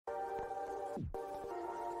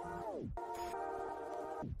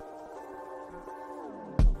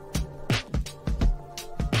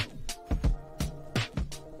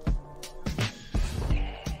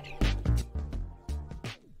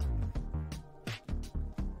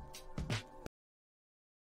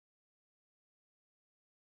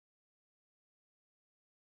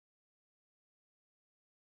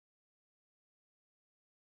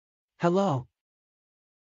Hello.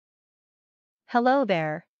 Hello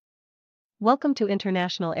there. Welcome to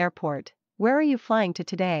International Airport. Where are you flying to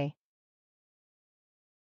today?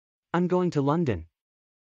 I'm going to London.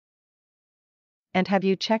 And have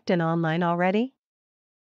you checked in online already?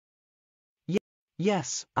 Ye-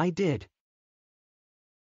 yes, I did.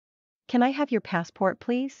 Can I have your passport,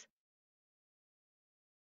 please?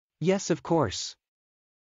 Yes, of course.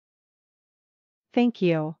 Thank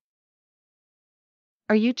you.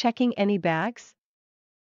 Are you checking any bags?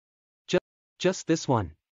 Ju- just this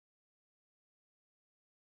one.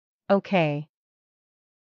 Okay.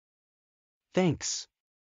 Thanks.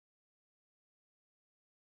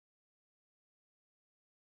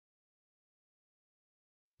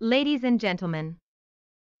 Ladies and gentlemen,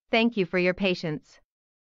 thank you for your patience.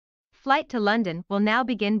 Flight to London will now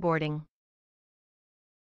begin boarding.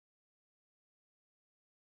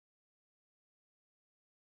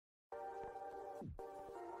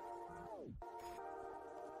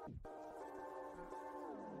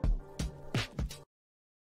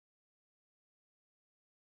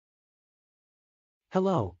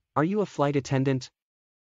 Hello, are you a flight attendant?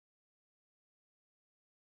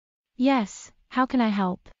 Yes, how can I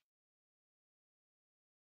help?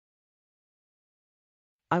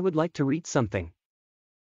 I would like to read something.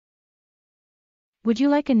 Would you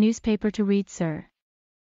like a newspaper to read, sir?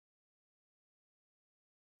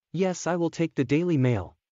 Yes, I will take the Daily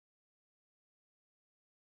Mail.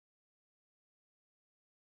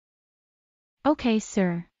 Okay,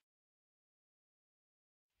 sir.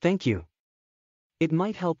 Thank you. It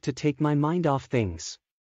might help to take my mind off things.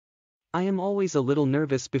 I am always a little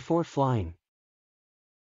nervous before flying.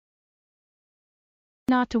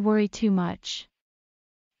 Not to worry too much.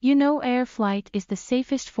 You know, air flight is the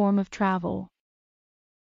safest form of travel.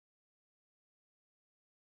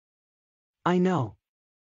 I know.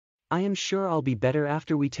 I am sure I'll be better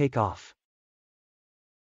after we take off.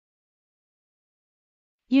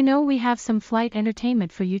 You know, we have some flight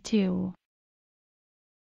entertainment for you too.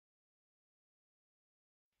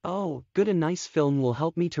 Oh, good, a nice film will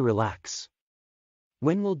help me to relax.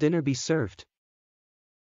 When will dinner be served?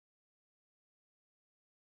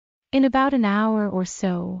 In about an hour or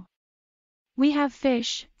so. We have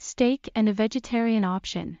fish, steak, and a vegetarian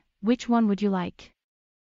option. Which one would you like?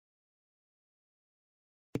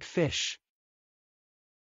 Like fish.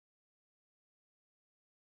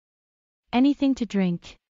 Anything to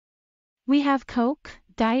drink? We have Coke,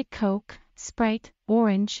 Diet Coke, Sprite,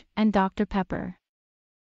 Orange, and Dr. Pepper.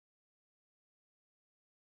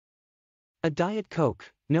 A Diet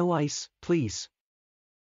Coke, no ice, please.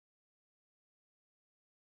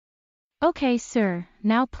 Okay, sir,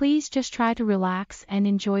 now please just try to relax and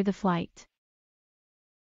enjoy the flight.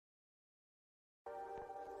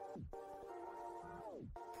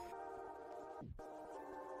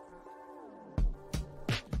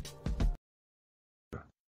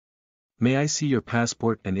 May I see your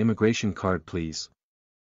passport and immigration card, please?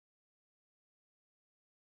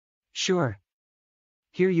 Sure.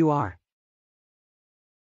 Here you are.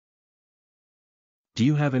 Do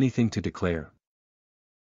you have anything to declare?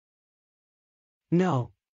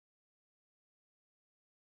 No.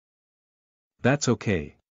 That's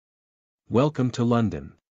okay. Welcome to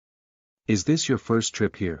London. Is this your first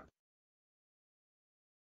trip here?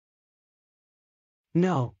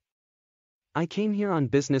 No. I came here on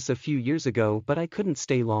business a few years ago, but I couldn't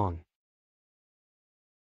stay long.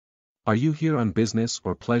 Are you here on business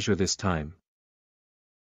or pleasure this time?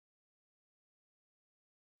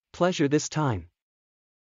 Pleasure this time.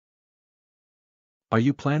 Are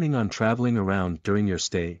you planning on traveling around during your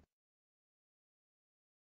stay?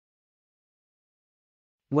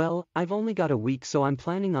 Well, I've only got a week, so I'm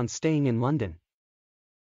planning on staying in London.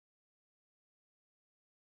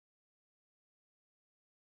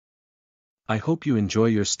 I hope you enjoy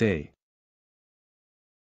your stay.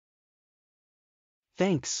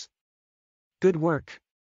 Thanks. Good work.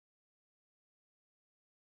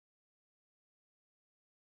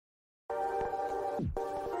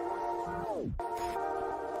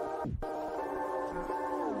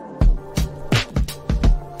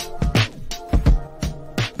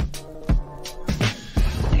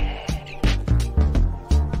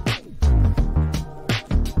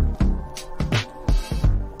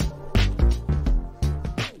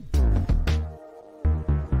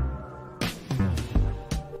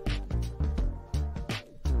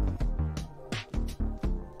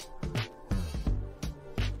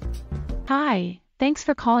 Hi, thanks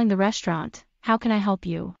for calling the restaurant. How can I help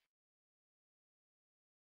you?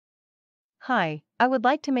 Hi, I would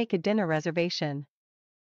like to make a dinner reservation.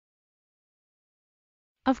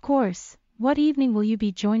 Of course, what evening will you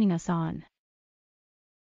be joining us on?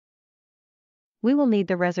 We will need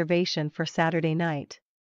the reservation for Saturday night.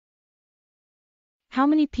 How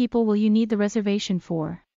many people will you need the reservation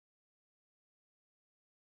for?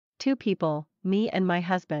 2 people, me and my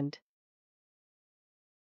husband.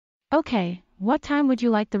 Okay, what time would you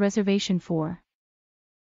like the reservation for?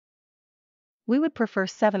 We would prefer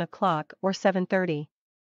 7 o'clock or 7:30.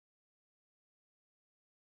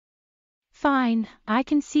 Fine, I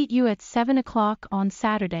can seat you at 7 o'clock on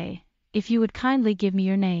Saturday, if you would kindly give me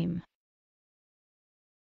your name.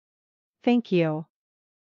 Thank you.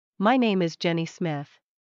 My name is Jenny Smith.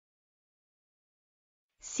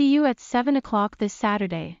 See you at 7 o'clock this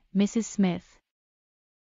Saturday, Mrs. Smith.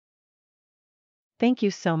 Thank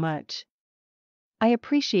you so much. I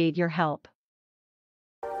appreciate your help.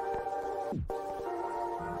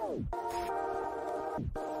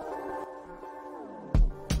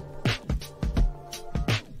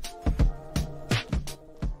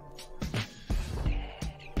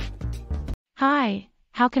 Hi,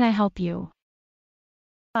 how can I help you?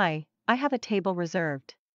 Hi, I have a table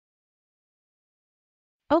reserved.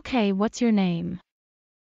 Okay, what's your name?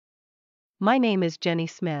 My name is Jenny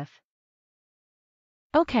Smith.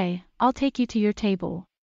 Okay, I'll take you to your table.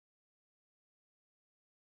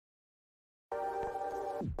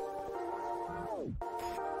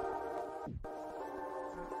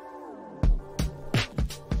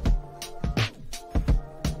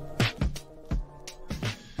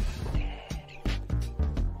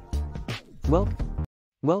 Well,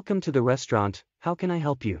 welcome to the restaurant, how can I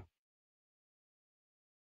help you?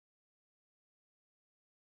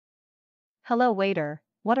 Hello waiter,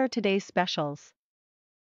 what are today's specials?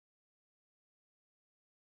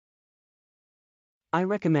 I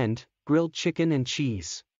recommend grilled chicken and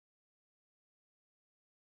cheese.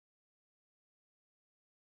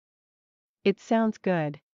 It sounds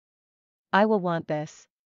good. I will want this.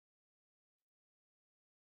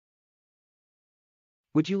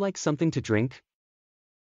 Would you like something to drink?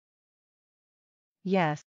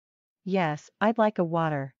 Yes. Yes, I'd like a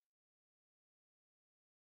water.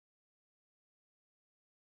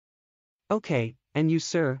 Okay, and you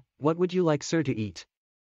sir, what would you like sir to eat?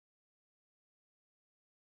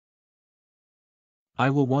 I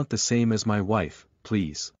will want the same as my wife,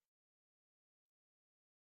 please.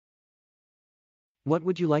 What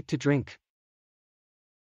would you like to drink?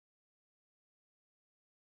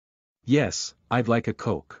 Yes, I'd like a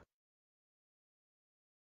Coke.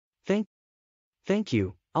 Thank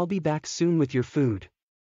you, I'll be back soon with your food.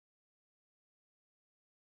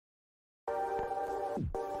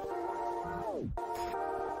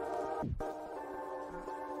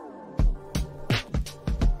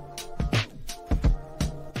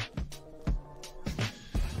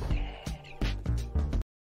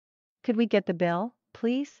 Could we get the bill,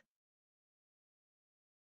 please?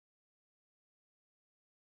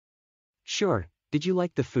 Sure, did you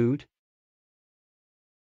like the food?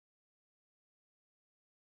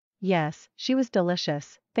 Yes, she was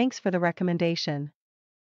delicious, thanks for the recommendation.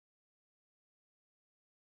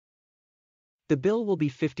 The bill will be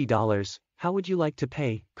 $50, how would you like to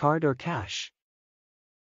pay, card or cash?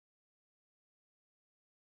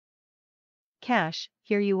 Cash,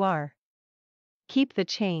 here you are. Keep the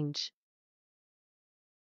change.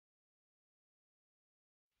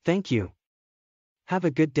 Thank you. Have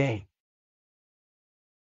a good day.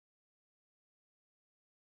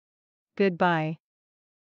 Goodbye.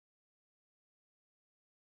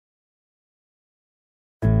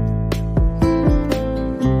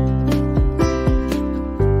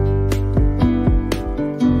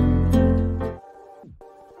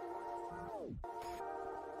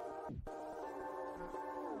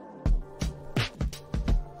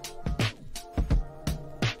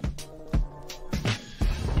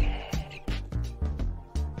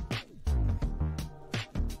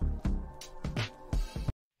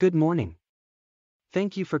 Good morning.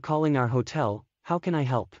 Thank you for calling our hotel, how can I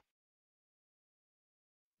help?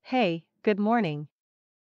 Hey, good morning.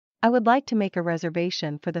 I would like to make a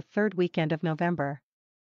reservation for the 3rd weekend of November.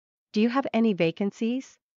 Do you have any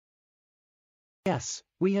vacancies? Yes,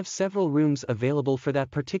 we have several rooms available for that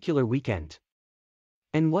particular weekend.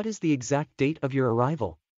 And what is the exact date of your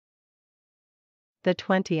arrival? The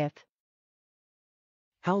 20th.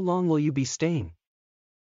 How long will you be staying?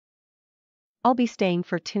 I'll be staying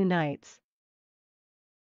for 2 nights.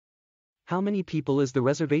 How many people is the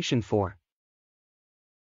reservation for?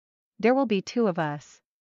 There will be 2 of us.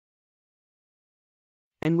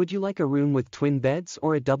 And would you like a room with twin beds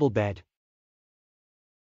or a double bed?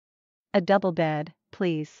 A double bed,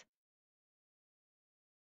 please.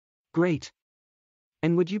 Great.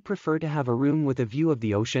 And would you prefer to have a room with a view of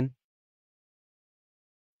the ocean?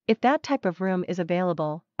 If that type of room is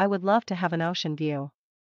available, I would love to have an ocean view.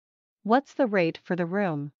 What's the rate for the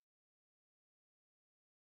room?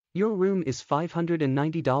 Your room is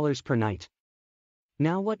 $590 per night.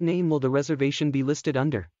 Now what name will the reservation be listed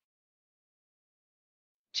under?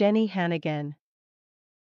 Jenny Hannigan.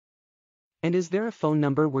 And is there a phone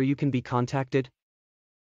number where you can be contacted?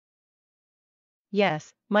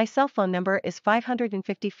 Yes, my cell phone number is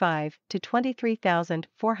 555 to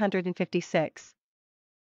 23,456.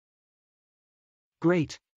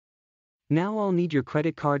 Great. Now I'll need your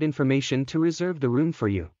credit card information to reserve the room for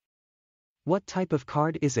you. What type of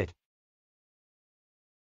card is it?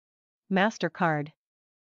 MasterCard.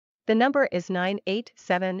 The number is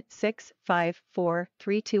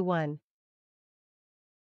 987654321.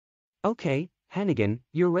 Okay, Hannigan,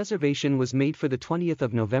 your reservation was made for the 20th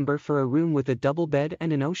of November for a room with a double bed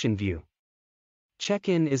and an ocean view.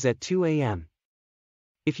 Check-in is at 2 a.m.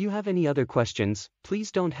 If you have any other questions,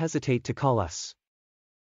 please don't hesitate to call us.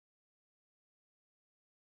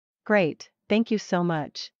 Great, thank you so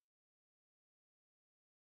much.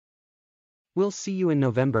 We'll see you in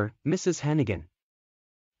November, Mrs. Hannigan.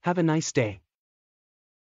 Have a nice day.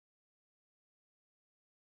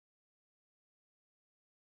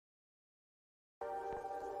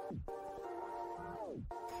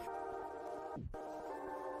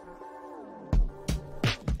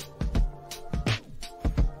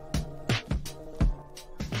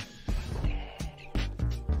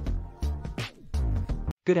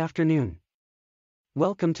 Good afternoon.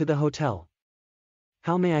 Welcome to the hotel.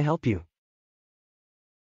 How may I help you?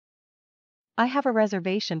 I have a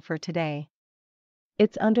reservation for today.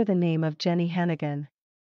 It's under the name of Jenny Hannigan.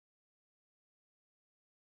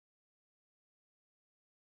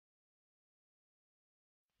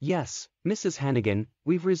 Yes, Mrs. Hannigan,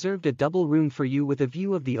 we've reserved a double room for you with a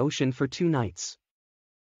view of the ocean for 2 nights.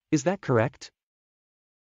 Is that correct?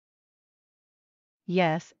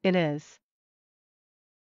 Yes, it is.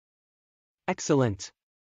 Excellent.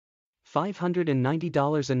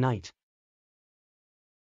 $590 a night.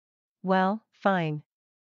 Well, fine.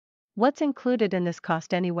 What's included in this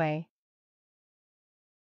cost anyway?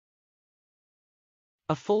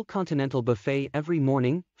 A full continental buffet every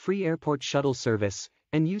morning, free airport shuttle service,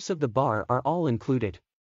 and use of the bar are all included.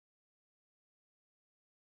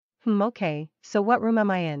 Okay, so what room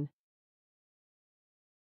am I in?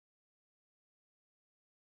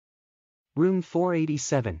 Room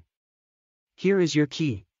 487. Here is your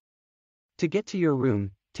key. To get to your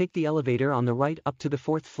room, take the elevator on the right up to the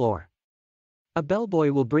 4th floor. A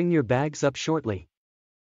bellboy will bring your bags up shortly.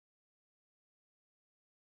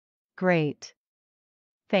 Great.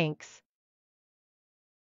 Thanks.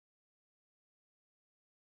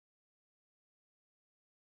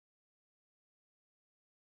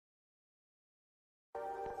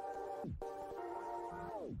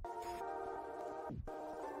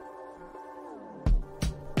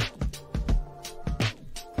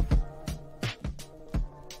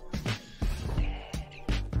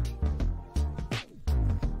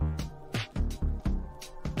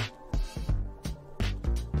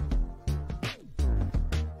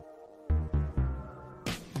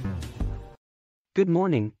 Good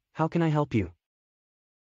morning, how can I help you?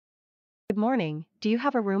 Good morning, do you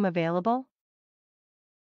have a room available?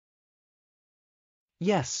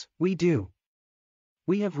 Yes, we do.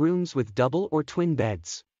 We have rooms with double or twin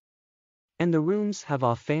beds. And the rooms have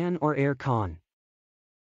a fan or air con.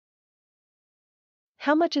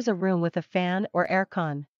 How much is a room with a fan or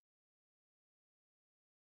aircon?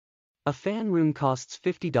 A fan room costs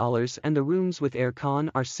 $50 and the rooms with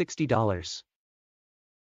aircon are $60.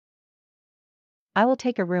 I will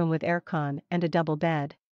take a room with aircon and a double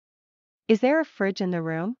bed. Is there a fridge in the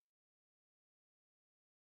room?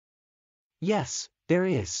 Yes, there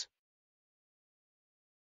is.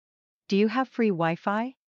 Do you have free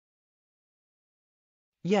Wi-Fi?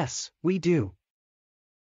 Yes, we do.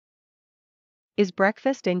 Is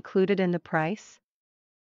breakfast included in the price?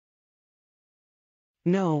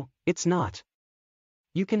 No, it's not.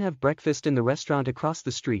 You can have breakfast in the restaurant across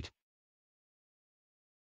the street.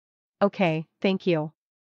 Okay, thank you.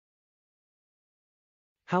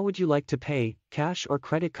 How would you like to pay, cash or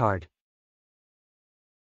credit card?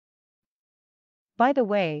 By the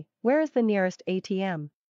way, where is the nearest ATM?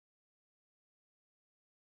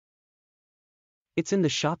 It's in the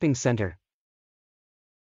shopping center.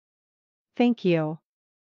 Thank you.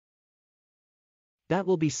 That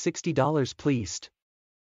will be $60 please.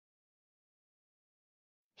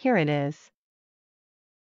 Here it is.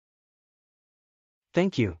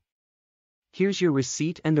 Thank you. Here's your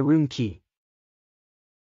receipt and the room key.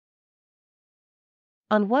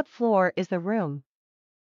 On what floor is the room?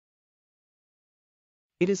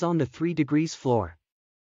 It is on the 3 degrees floor.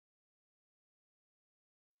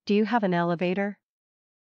 Do you have an elevator?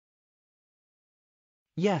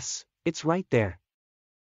 Yes, it's right there.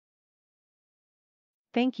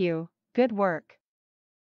 Thank you, good work.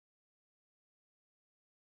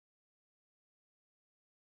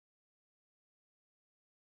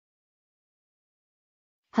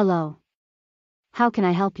 Hello. How can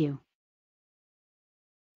I help you?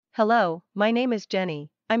 Hello, my name is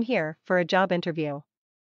Jenny. I'm here for a job interview.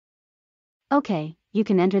 Okay, you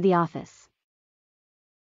can enter the office.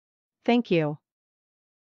 Thank you.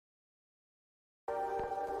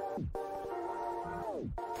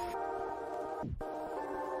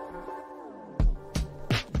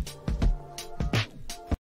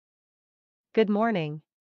 Good morning.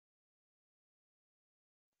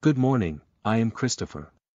 Good morning, I am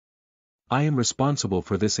Christopher. I am responsible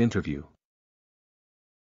for this interview.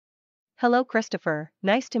 Hello, Christopher.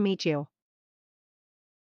 Nice to meet you.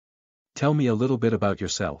 Tell me a little bit about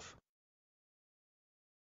yourself.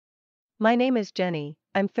 My name is Jenny.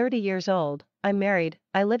 I'm 30 years old. I'm married.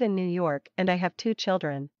 I live in New York and I have 2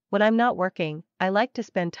 children. When I'm not working, I like to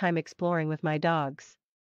spend time exploring with my dogs.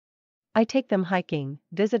 I take them hiking,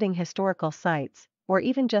 visiting historical sites, or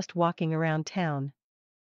even just walking around town.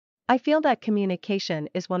 I feel that communication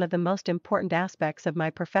is one of the most important aspects of my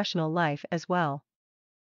professional life as well.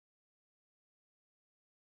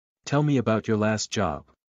 Tell me about your last job.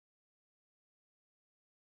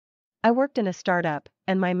 I worked in a startup,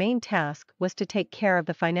 and my main task was to take care of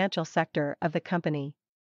the financial sector of the company.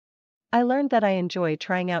 I learned that I enjoy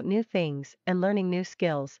trying out new things and learning new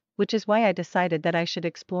skills, which is why I decided that I should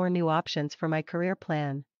explore new options for my career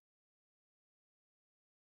plan.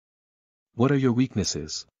 What are your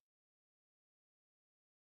weaknesses?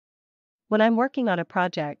 When I'm working on a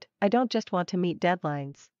project, I don't just want to meet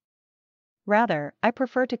deadlines. Rather, I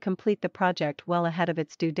prefer to complete the project well ahead of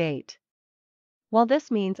its due date. While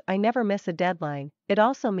this means I never miss a deadline, it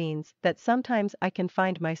also means that sometimes I can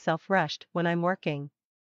find myself rushed when I'm working.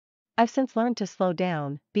 I've since learned to slow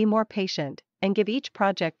down, be more patient, and give each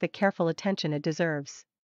project the careful attention it deserves.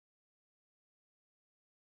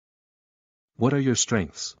 What are your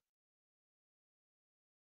strengths?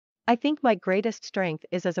 I think my greatest strength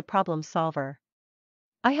is as a problem solver.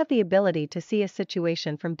 I have the ability to see a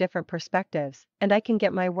situation from different perspectives, and I can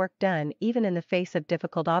get my work done even in the face of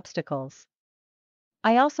difficult obstacles.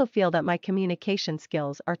 I also feel that my communication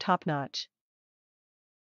skills are top-notch.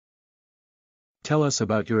 Tell us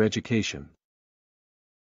about your education.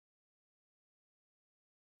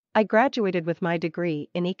 I graduated with my degree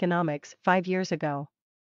in economics 5 years ago.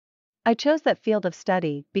 I chose that field of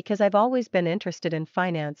study because I've always been interested in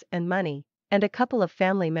finance and money, and a couple of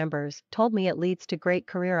family members told me it leads to great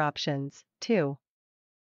career options, too.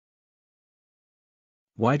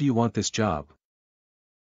 Why do you want this job?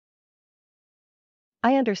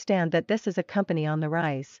 I understand that this is a company on the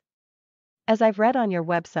rise. As I've read on your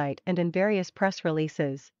website and in various press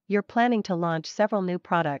releases, you're planning to launch several new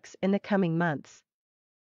products in the coming months.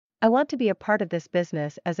 I want to be a part of this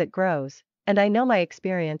business as it grows, and I know my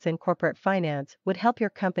experience in corporate finance would help your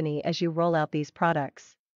company as you roll out these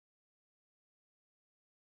products.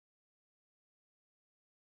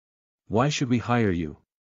 Why should we hire you?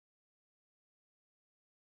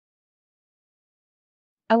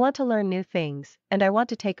 I want to learn new things, and I want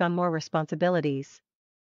to take on more responsibilities.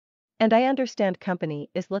 And I understand company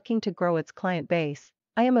is looking to grow its client base.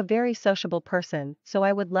 I am a very sociable person, so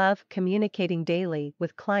I would love communicating daily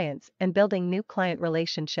with clients and building new client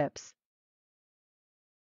relationships.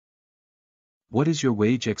 What is your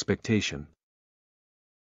wage expectation?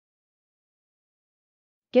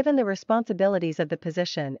 Given the responsibilities of the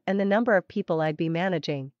position and the number of people I'd be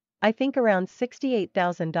managing, I think around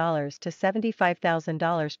 $68,000 to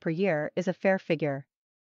 $75,000 per year is a fair figure.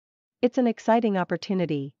 It's an exciting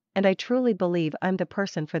opportunity, and I truly believe I'm the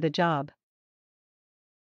person for the job.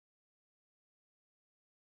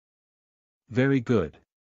 Very good.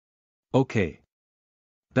 Okay.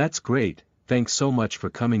 That's great, thanks so much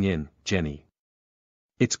for coming in, Jenny.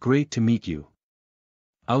 It's great to meet you.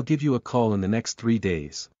 I'll give you a call in the next 3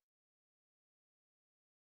 days.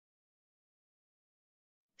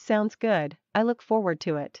 Sounds good, I look forward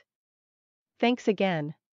to it. Thanks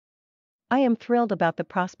again. I am thrilled about the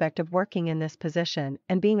prospect of working in this position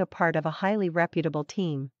and being a part of a highly reputable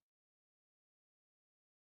team.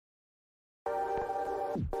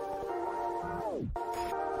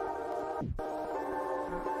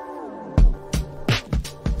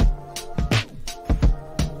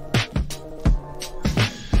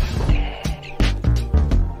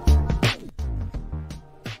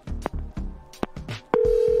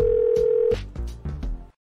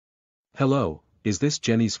 Hello, is this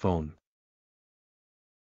Jenny's phone?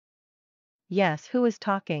 Yes, who is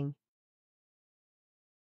talking?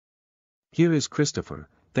 Here is Christopher,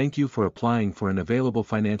 thank you for applying for an available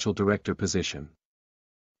financial director position.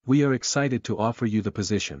 We are excited to offer you the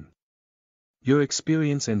position. Your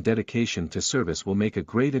experience and dedication to service will make a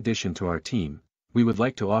great addition to our team. We would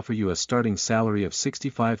like to offer you a starting salary of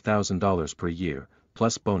 $65,000 per year,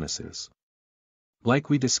 plus bonuses. Like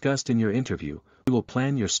we discussed in your interview, we will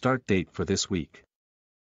plan your start date for this week.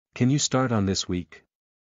 Can you start on this week?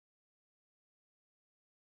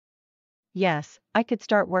 Yes, I could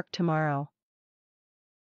start work tomorrow.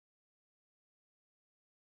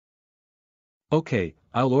 Okay,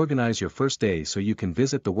 I'll organize your first day so you can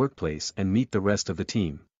visit the workplace and meet the rest of the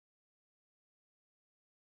team.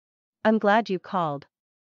 I'm glad you called.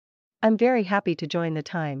 I'm very happy to join the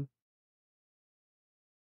team.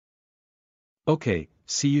 Okay,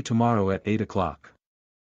 see you tomorrow at 8 o'clock.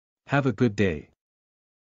 Have a good day.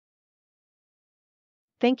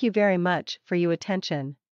 Thank you very much for your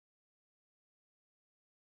attention.